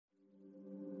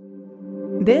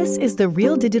This is the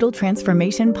Real Digital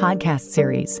Transformation podcast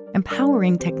series,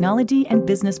 empowering technology and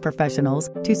business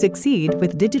professionals to succeed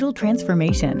with digital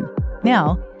transformation.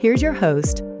 Now, here's your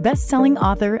host, best-selling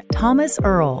author Thomas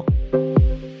Earl.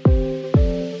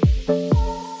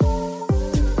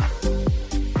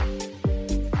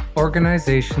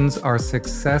 Organizations are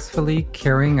successfully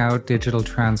carrying out digital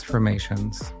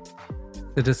transformations.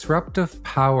 The disruptive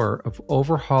power of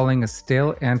overhauling a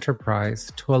stale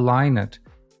enterprise to align it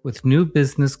with new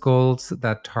business goals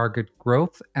that target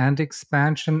growth and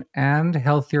expansion and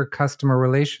healthier customer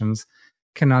relations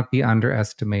cannot be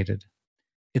underestimated.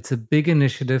 It's a big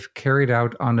initiative carried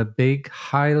out on a big,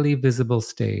 highly visible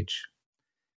stage.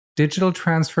 Digital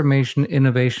transformation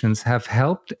innovations have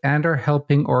helped and are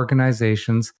helping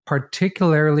organizations,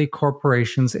 particularly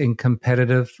corporations in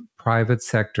competitive private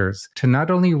sectors, to not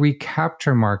only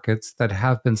recapture markets that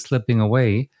have been slipping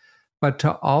away, but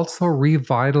to also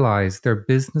revitalize their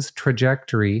business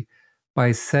trajectory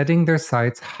by setting their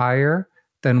sights higher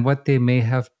than what they may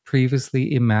have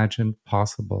previously imagined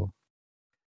possible.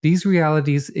 These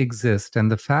realities exist,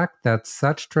 and the fact that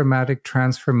such dramatic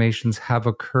transformations have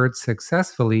occurred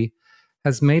successfully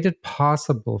has made it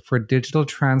possible for digital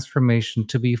transformation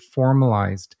to be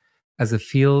formalized as a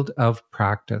field of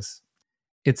practice.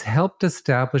 It's helped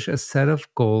establish a set of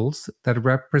goals that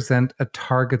represent a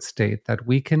target state that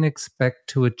we can expect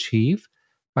to achieve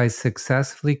by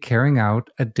successfully carrying out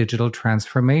a digital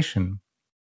transformation.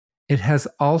 It has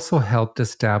also helped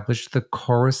establish the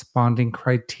corresponding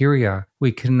criteria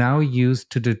we can now use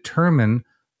to determine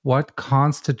what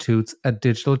constitutes a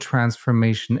digital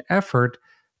transformation effort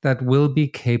that will be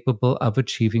capable of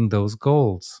achieving those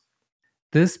goals.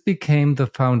 This became the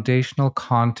foundational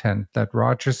content that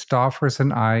Roger Stoffers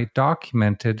and I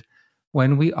documented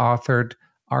when we authored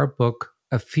our book,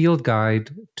 A Field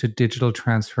Guide to Digital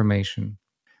Transformation.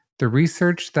 The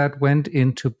research that went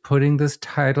into putting this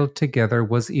title together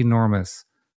was enormous,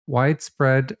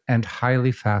 widespread, and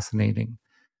highly fascinating.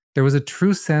 There was a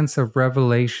true sense of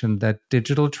revelation that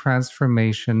digital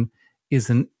transformation is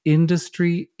an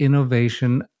industry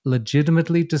innovation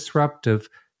legitimately disruptive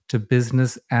to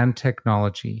business and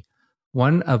technology,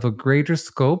 one of a greater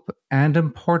scope and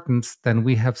importance than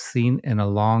we have seen in a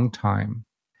long time.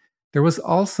 There was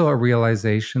also a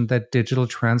realization that digital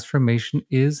transformation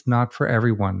is not for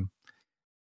everyone.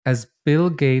 As Bill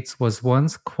Gates was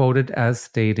once quoted as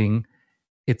stating,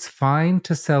 "It's fine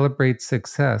to celebrate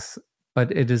success,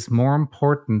 but it is more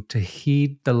important to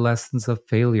heed the lessons of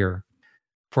failure."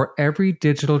 For every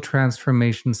digital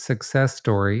transformation success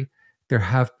story, there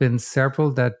have been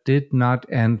several that did not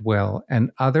end well,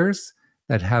 and others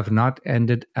that have not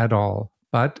ended at all,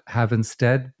 but have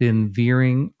instead been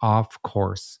veering off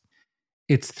course.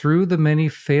 It's through the many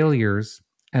failures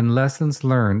and lessons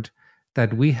learned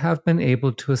that we have been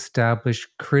able to establish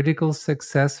critical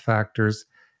success factors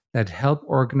that help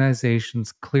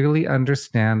organizations clearly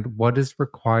understand what is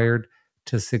required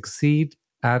to succeed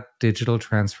at digital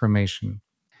transformation.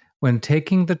 When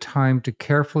taking the time to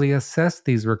carefully assess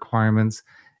these requirements,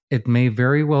 it may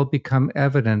very well become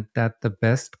evident that the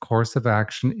best course of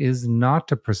action is not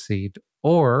to proceed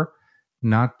or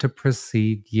not to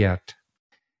proceed yet.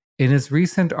 In his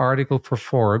recent article for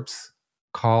Forbes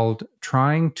called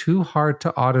 "Trying Too Hard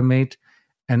to Automate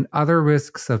and Other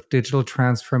Risks of Digital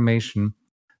Transformation,"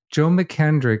 Joe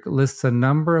McKendrick lists a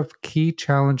number of key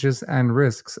challenges and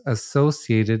risks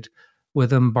associated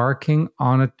with embarking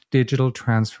on a digital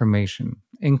transformation,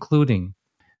 including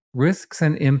risks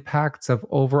and impacts of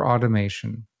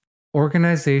over-automation,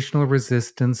 organizational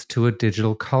resistance to a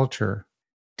digital culture,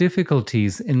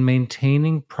 difficulties in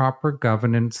maintaining proper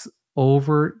governance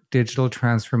over digital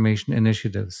transformation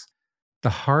initiatives, the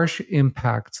harsh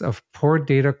impacts of poor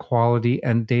data quality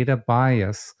and data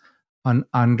bias on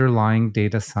underlying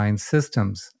data science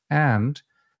systems, and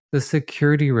the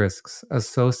security risks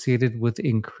associated with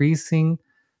increasing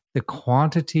the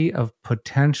quantity of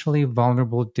potentially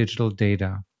vulnerable digital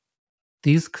data.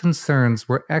 These concerns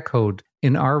were echoed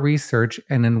in our research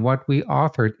and in what we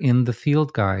authored in the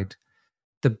Field Guide.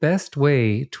 The best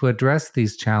way to address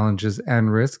these challenges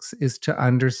and risks is to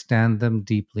understand them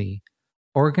deeply.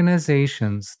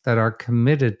 Organizations that are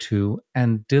committed to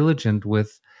and diligent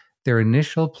with their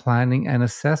initial planning and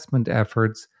assessment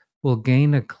efforts will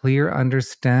gain a clear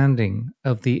understanding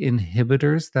of the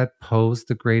inhibitors that pose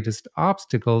the greatest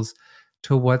obstacles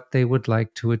to what they would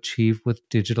like to achieve with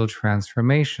digital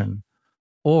transformation,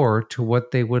 or to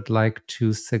what they would like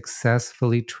to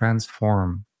successfully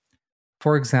transform.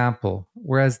 For example,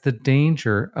 whereas the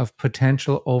danger of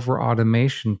potential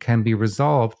over-automation can be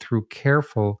resolved through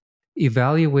careful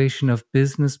evaluation of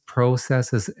business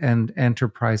processes and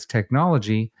enterprise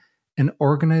technology, An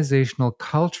organizational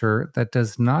culture that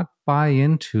does not buy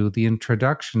into the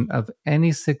introduction of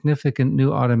any significant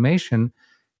new automation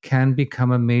can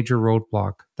become a major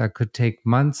roadblock that could take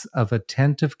months of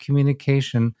attentive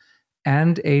communication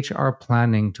and HR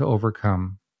planning to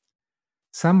overcome.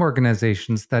 Some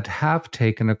organizations that have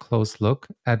taken a close look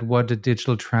at what a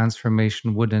digital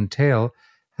transformation would entail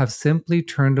have simply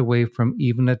turned away from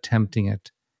even attempting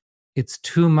it. It's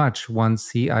too much, one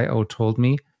CIO told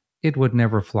me. It would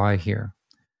never fly here.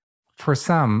 For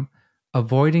some,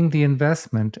 avoiding the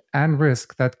investment and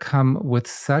risk that come with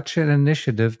such an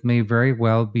initiative may very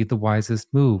well be the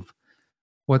wisest move.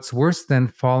 What's worse than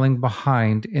falling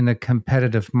behind in a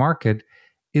competitive market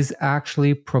is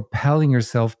actually propelling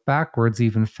yourself backwards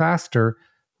even faster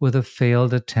with a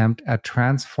failed attempt at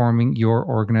transforming your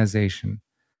organization.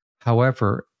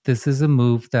 However, this is a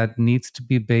move that needs to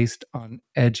be based on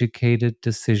educated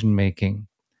decision-making.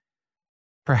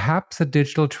 Perhaps a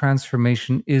digital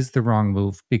transformation is the wrong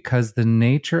move because the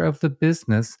nature of the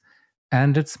business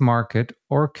and its market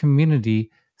or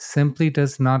community simply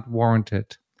does not warrant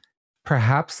it.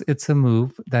 Perhaps it's a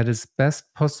move that is best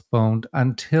postponed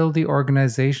until the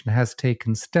organization has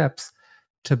taken steps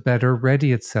to better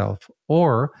ready itself,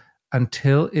 or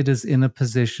until it is in a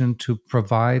position to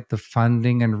provide the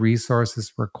funding and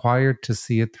resources required to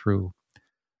see it through.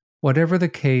 Whatever the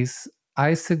case,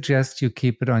 I suggest you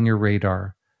keep it on your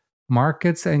radar.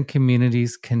 Markets and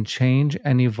communities can change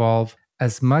and evolve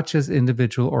as much as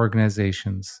individual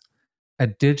organizations. A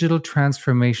digital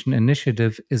transformation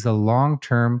initiative is a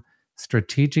long-term,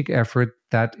 strategic effort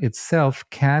that itself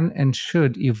can and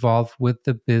should evolve with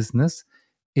the business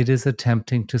it is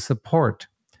attempting to support.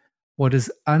 What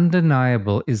is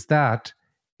undeniable is that,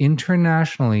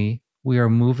 internationally, we are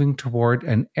moving toward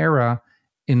an era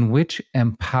in which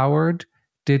empowered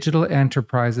digital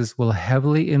enterprises will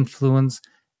heavily influence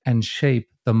and shape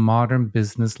the modern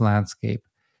business landscape.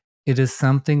 It is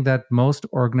something that most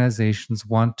organizations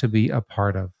want to be a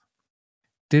part of.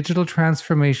 Digital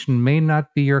transformation may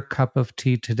not be your cup of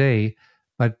tea today,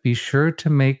 but be sure to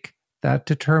make that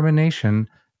determination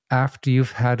after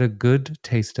you've had a good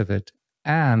taste of it,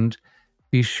 and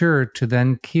be sure to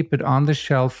then keep it on the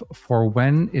shelf for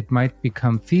when it might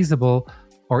become feasible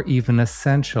or even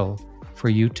essential for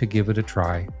you to give it a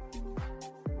try.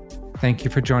 Thank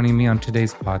you for joining me on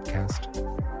today's podcast.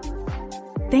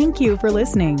 Thank you for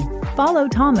listening. Follow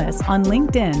Thomas on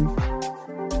LinkedIn